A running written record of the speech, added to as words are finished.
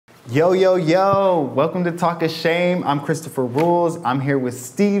Yo, yo, yo, welcome to Talk of Shame. I'm Christopher Rules. I'm here with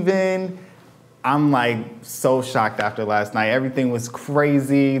Steven. I'm like so shocked after last night. Everything was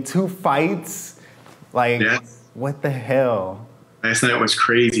crazy. 2 fights. Like, yes. What the hell? Last night was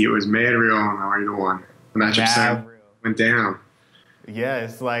crazy. It was mad real on already one. The matchup went down.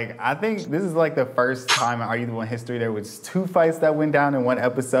 Yes, like I think this is like the first time in Are You the One history there was 2 fights that went down in one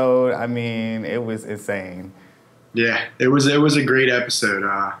episode. I mean, it was insane. Yeah, it was a great episode.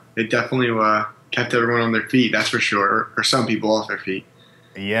 It definitely kept everyone on their feet, that's for sure, or some people off their feet.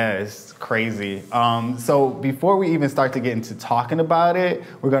 Yes, crazy. So before we even start to get into talking about it,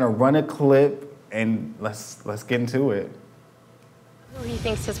 we're gonna run a clip and let's get into it. Who he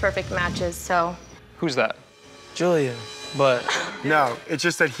thinks his perfect match is, so. Who's that? Julia. But no, it's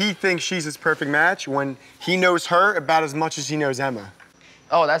just that he thinks she's his perfect match when he knows her about as much as he knows Emma.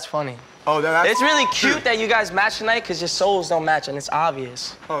 Oh, that's funny. Oh, that's it's really cute that you guys match tonight because your souls don't match and it's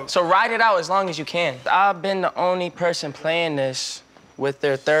obvious. Oh. So ride it out as long as you can. I've been the only person playing this with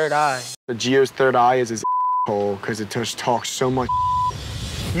their third eye. Gio's third eye is his hole because it just talks so much.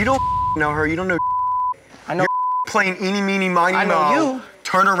 You don't know her. You don't know. I know. You're playing eeny, meeny, miny, I know you.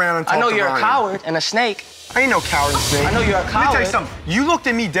 Turn around and talk to I know you're Ryan. a coward and a snake. I ain't no coward and snake. I know you're a coward. Let me tell you something. You looked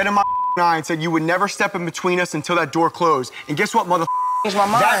at me dead in my eye and said you would never step in between us until that door closed. And guess what, mother? Changed my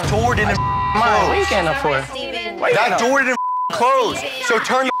mind. That door didn't close. What are you getting up for? That door didn't close. So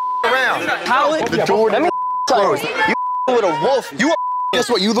turn your around. Coward. The door didn't close. You with a wolf. You guess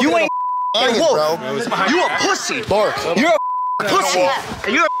what? You look you like ain't a wolf. bro. You a pussy. Bark. You're a pussy.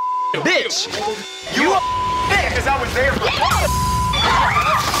 And you're a bitch. You a bitch. Because I was there.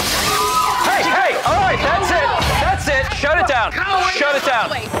 Hey, all right, that's it. That's it. Shut it down. Shut it down.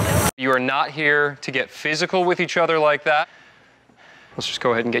 You are not here to get physical with each other like that. Let's just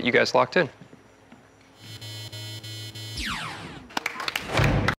go ahead and get you guys locked in.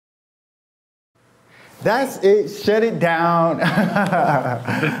 That's it. Shut it down.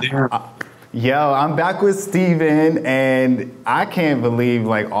 Yo, I'm back with Steven, and I can't believe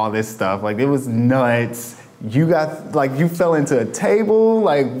like all this stuff. Like it was nuts. You got like you fell into a table.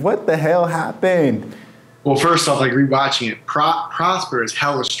 Like what the hell happened? Well, first off, like rewatching it, Prosper is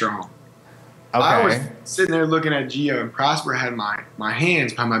hella strong. Okay. I was sitting there looking at Gio, and Prosper had my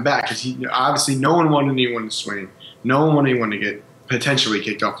hands behind my back because he obviously no one wanted anyone to swing, no one wanted anyone to get potentially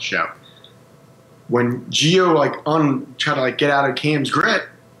kicked off the show. When Gio tried to like get out of Cam's grip,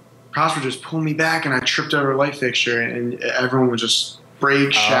 Prosper just pulled me back, and I tripped over a light fixture, and everyone was just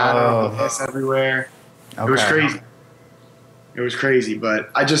break, shatter, glass everywhere. Okay. It was crazy. It was crazy,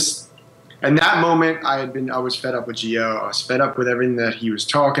 but in that moment, I was fed up with Gio. I was fed up with everything that he was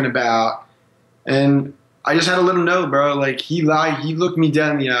talking about. And I just had to let him know, bro, like he lied. He looked me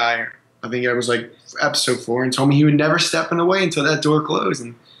dead in the eye. I think it was like episode 4 and told me he would never step in the way until that door closed.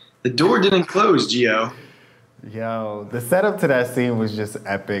 And the door didn't close, Gio. Yo, the setup to that scene was just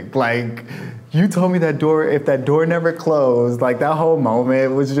epic. Like, you told me that door, if that door never closed, like that whole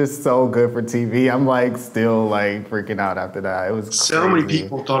moment was just so good for TV. I'm like still like freaking out after that. It was so crazy. many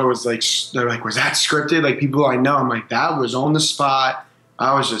people thought it was like, they're like, was that scripted? Like people I know, I'm like, that was on the spot.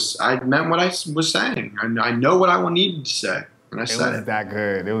 I meant what I was saying. I know what I needed to say. And I said it. It was that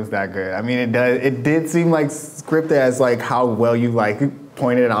good. It was that good. I mean, it did seem like scripted as like how well you like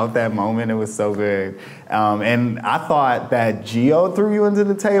pointed out that moment. It was so good. And I thought that Gio threw you into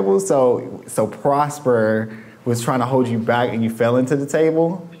the table. So Prosper was trying to hold you back and you fell into the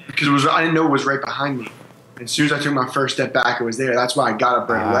table? Because I didn't know it was right behind me. As soon as I took my first step back, it was there. That's why I got up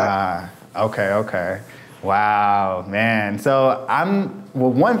right away. Okay. Wow, man. So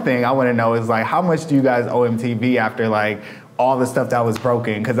one thing I want to know is like, how much do you guys owe MTV after like all the stuff that was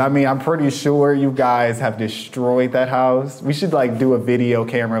broken? Because I mean, I'm pretty sure you guys have destroyed that house. We should like do a video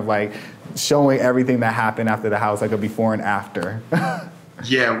camera of like showing everything that happened after the house, like a before and after.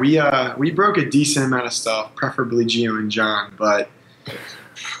 Yeah, we broke a decent amount of stuff, preferably Gio and John, but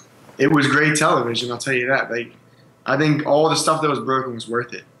it was great television, I'll tell you that. Like, I think all the stuff that was broken was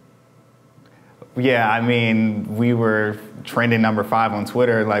worth it. Yeah, I mean, we were trending #5 on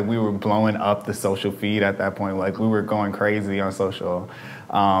Twitter. Like, we were blowing up the social feed at that point. Like, we were going crazy on social.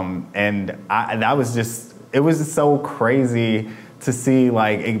 And that was just, it was just so crazy to see,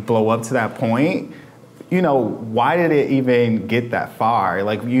 like, it blow up to that point. You know, why did it even get that far?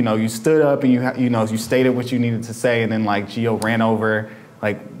 Like, you know, you stood up and you stated what you needed to say, and then, like, Gio ran over.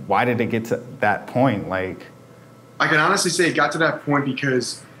 Like, why did it get to that point? Like, I can honestly say it got to that point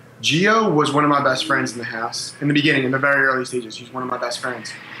because Gio was one of my best friends in the house. In the beginning, in the very early stages, he was one of my best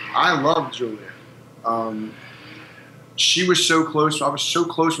friends. I loved Julia. She was so close. I was so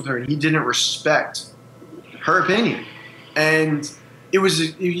close with her, and he didn't respect her opinion. And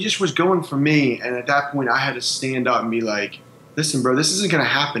he just was going for me, and at that point I had to stand up and be like, listen, bro, this isn't gonna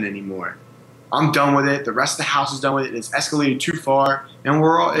happen anymore. I'm done with it. The rest of the house is done with it. It's escalated too far, and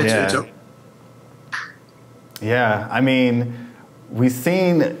it's okay. Yeah, I mean, we've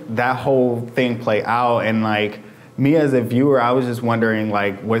seen that whole thing play out, and like me as a viewer, I was just wondering,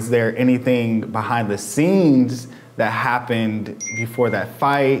 like, was there anything behind the scenes that happened before that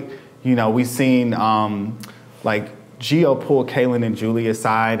fight? You know, we've seen like Gio pulled Kaylin and Julie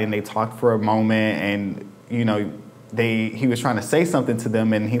aside, and they talked for a moment, and you know, he was trying to say something to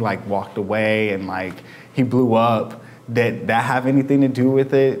them, and he like walked away, and like he blew up. Did that have anything to do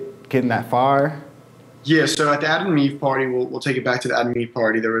with it getting that far? Yeah, so at the Adam and Eve party, we'll take it back to the Adam and Eve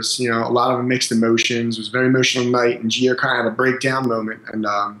party. There was, you know, a lot of mixed emotions. It was a very emotional night, and Gio kind of had a breakdown moment, and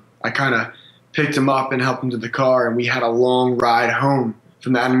I kind of picked him up and helped him to the car, and we had a long ride home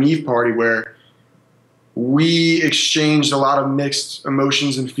from the Adam and Eve party where we exchanged a lot of mixed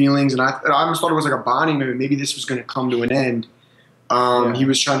emotions and feelings, and I almost thought it was like a bonding moment. Maybe this was going to come to an end. He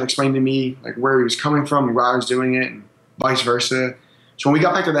was trying to explain to me like where he was coming from and why I was doing it, and vice versa. So when we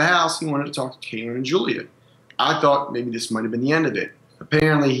got back to the house, he wanted to talk to Kaylin and Julia. I thought maybe this might have been the end of it.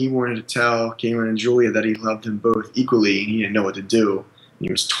 Apparently, he wanted to tell Kaylin and Julia that he loved them both equally, and he didn't know what to do. And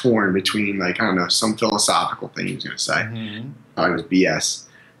he was torn between, like, I don't know, some philosophical thing he was going to say. Probably was BS.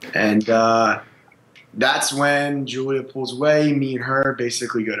 And that's when Julia pulls away. Me and her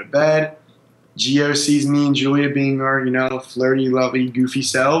basically go to bed. Gio sees me and Julia being our, you know, flirty, lovely, goofy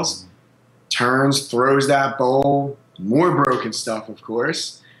selves. Turns, throws that bowl. More broken stuff, of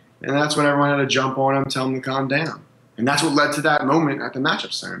course. And that's when everyone had to jump on him, tell him to calm down. And that's what led to that moment at the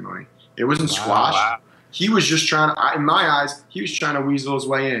matchup ceremony. It wasn't squash. Wow. He was just trying to, in my eyes, he was trying to weasel his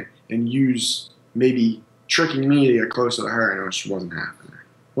way in and use maybe tricking me to get closer to her, and it just wasn't happening.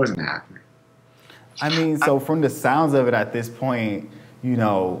 Wasn't happening. I mean, so from the sounds of it at this point, you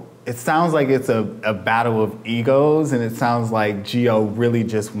know, it sounds like it's a battle of egos, and it sounds like Gio really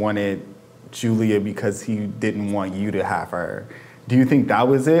just wanted Julia because he didn't want you to have her. Do you think that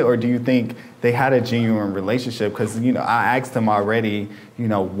was it, or do you think they had a genuine relationship? Because, you know, I asked him already, you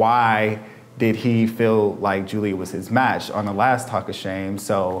know, why did he feel like Julia was his match on the last Talk of Shame?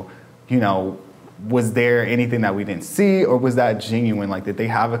 So, you know, was there anything that we didn't see, or was that genuine? Like, did they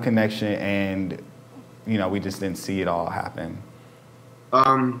have a connection and, you know, we just didn't see it all happen?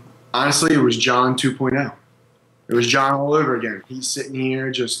 Honestly, it was John 2.0. It was John all over again. He's sitting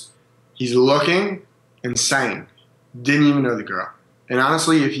here just, he's looking and saying, didn't even know the girl. And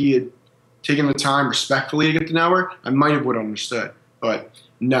honestly, if he had taken the time respectfully to get to know her, I might have would have understood. But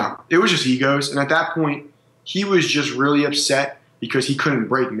no, it was just egos. And at that point, he was just really upset because he couldn't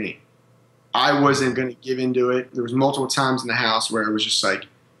break me. I wasn't going to give into it. There was multiple times in the house where it was just like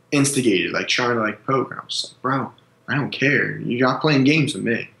instigated, like trying to like poke. And I was like, bro, I don't care. You're not playing games with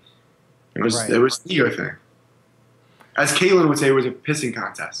me. It was an ego thing. As Kaylin would say, it was a pissing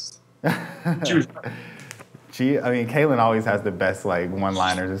contest. She was. I mean, Kaylin always has the best like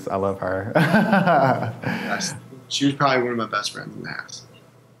one-liners. I love her. She was probably one of my best friends in the house.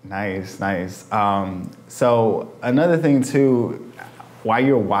 Nice, nice. So another thing too, while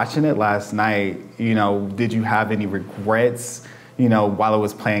you were watching it last night, you know, did you have any regrets? You know, while it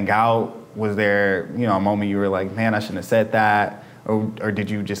was playing out, was there, you know, a moment you were like, man, I shouldn't have said that, or did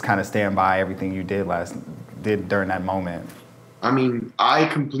you just kind of stand by everything you did during that moment? I mean, I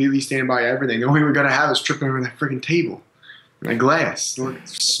completely stand by everything. The only thing we're gonna have is tripping over that freaking table, my glass,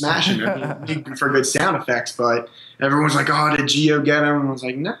 smashing it. I mean, for good sound effects, but everyone's like, "Oh, did Gio get him?" And I was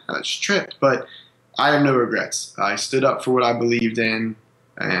like, "No, it's tripped." But I have no regrets. I stood up for what I believed in,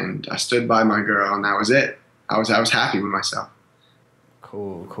 and I stood by my girl, and that was it. I was happy with myself.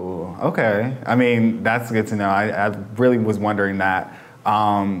 Cool, cool. Okay. I mean, that's good to know. I really was wondering that.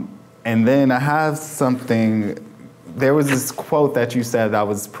 And then I have something. There was this quote that you said that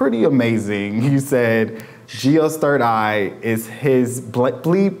was pretty amazing. You said, Gio's third eye is his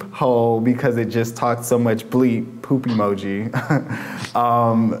bleep hole because it just talked so much bleep, poop emoji.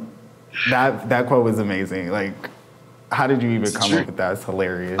 That quote was amazing. Like, how did you even come up with that? It's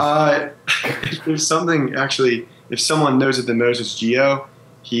hilarious. There's something, actually, if someone knows it the most, it's Gio.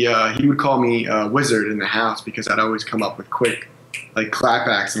 He would call me Wizard in the house because I'd always come up with quick, like,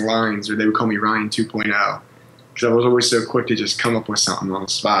 clapbacks and lines, or they would call me Ryan 2.0. Because I was always so quick to just come up with something on the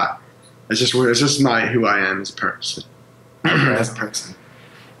spot. It's just who I am as a person. As a person.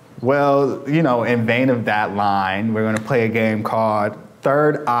 Well, you know, in vein of that line, we're going to play a game called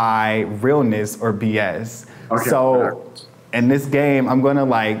Third Eye Realness or BS. Okay. So in this game, I'm going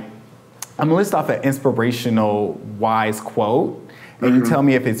to list off an inspirational, wise quote, and you tell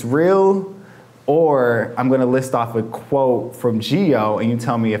me if it's real Or I'm gonna list off a quote from Gio and you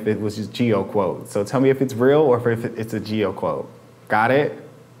tell me if it was just Gio quote. So tell me if it's real or if it's a Gio quote. Got it?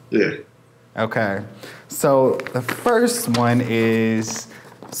 Yeah. Okay. So the first one is,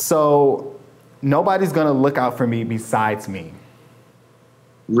 so nobody's gonna look out for me besides me.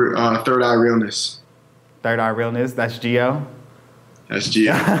 Third eye realness. Third eye realness, that's Gio? That's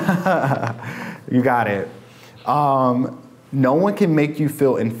Gio. You got it. No one can make you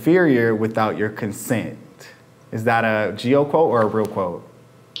feel inferior without your consent. Is that a Gio quote or a real quote?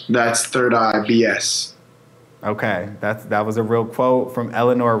 That's third eye BS. Okay, that was a real quote from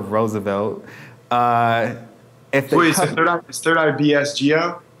Eleanor Roosevelt. If they Wait, so third eye BS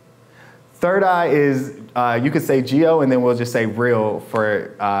Gio? Third eye is, you could say Gio and then we'll just say real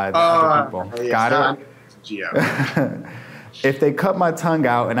for the other people. Yes, Got it? Gio. If they cut my tongue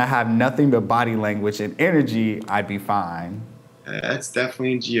out and I have nothing but body language and energy, I'd be fine. That's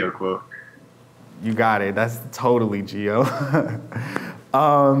definitely a Gio quote. You got it. That's totally Gio.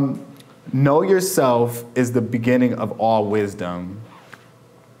 Know yourself is the beginning of all wisdom.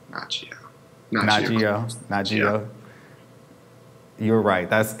 Not Gio. Not Gio. Not Gio. You're right.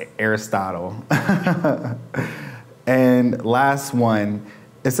 That's Aristotle. And last one,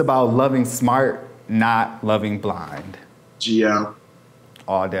 it's about loving smart, not loving blind. Gio.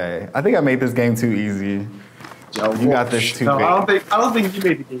 All day. I think I made this game too easy. You got this too big. I don't think you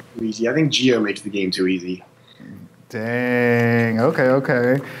made the game too easy. I think Gio makes the game too easy. Dang.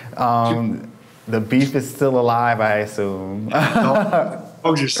 Okay. The beef is still alive, I assume.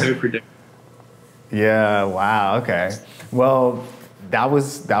 Dogs are so predictable. Yeah. Wow. Okay. Well, that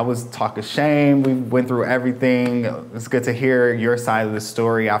was Talk of Shame. We went through everything. It's good to hear your side of the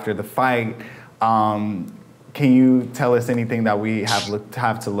story after the fight. Can you tell us anything that we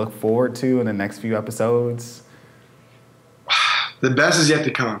have to look forward to in the next few episodes? The best is yet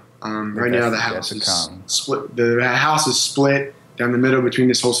to come. Right now, the house is split. The house is split down the middle between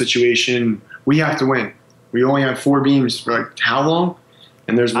this whole situation. We have to win. We only have 4 beams for like how long?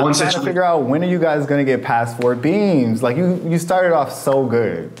 And there's one situation. I'm trying to figure out, when are you guys going to get past 4 beams? Like you started off so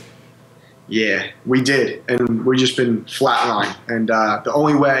good. Yeah, we did, and we've just been flatlined. And the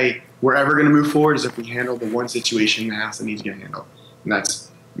only way we're ever going to move forward is if we handle the one situation in the house that needs to get handled, and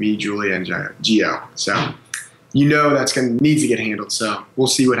that's me, Julia, and Gio. So you know that's needs to get handled. So we'll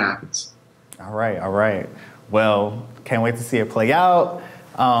see what happens. All right. Well, can't wait to see it play out.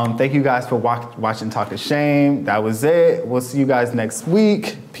 Thank you guys for watching Talk of Shame. That was it. We'll see you guys next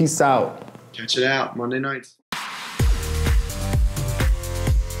week. Peace out. Catch it out Monday nights.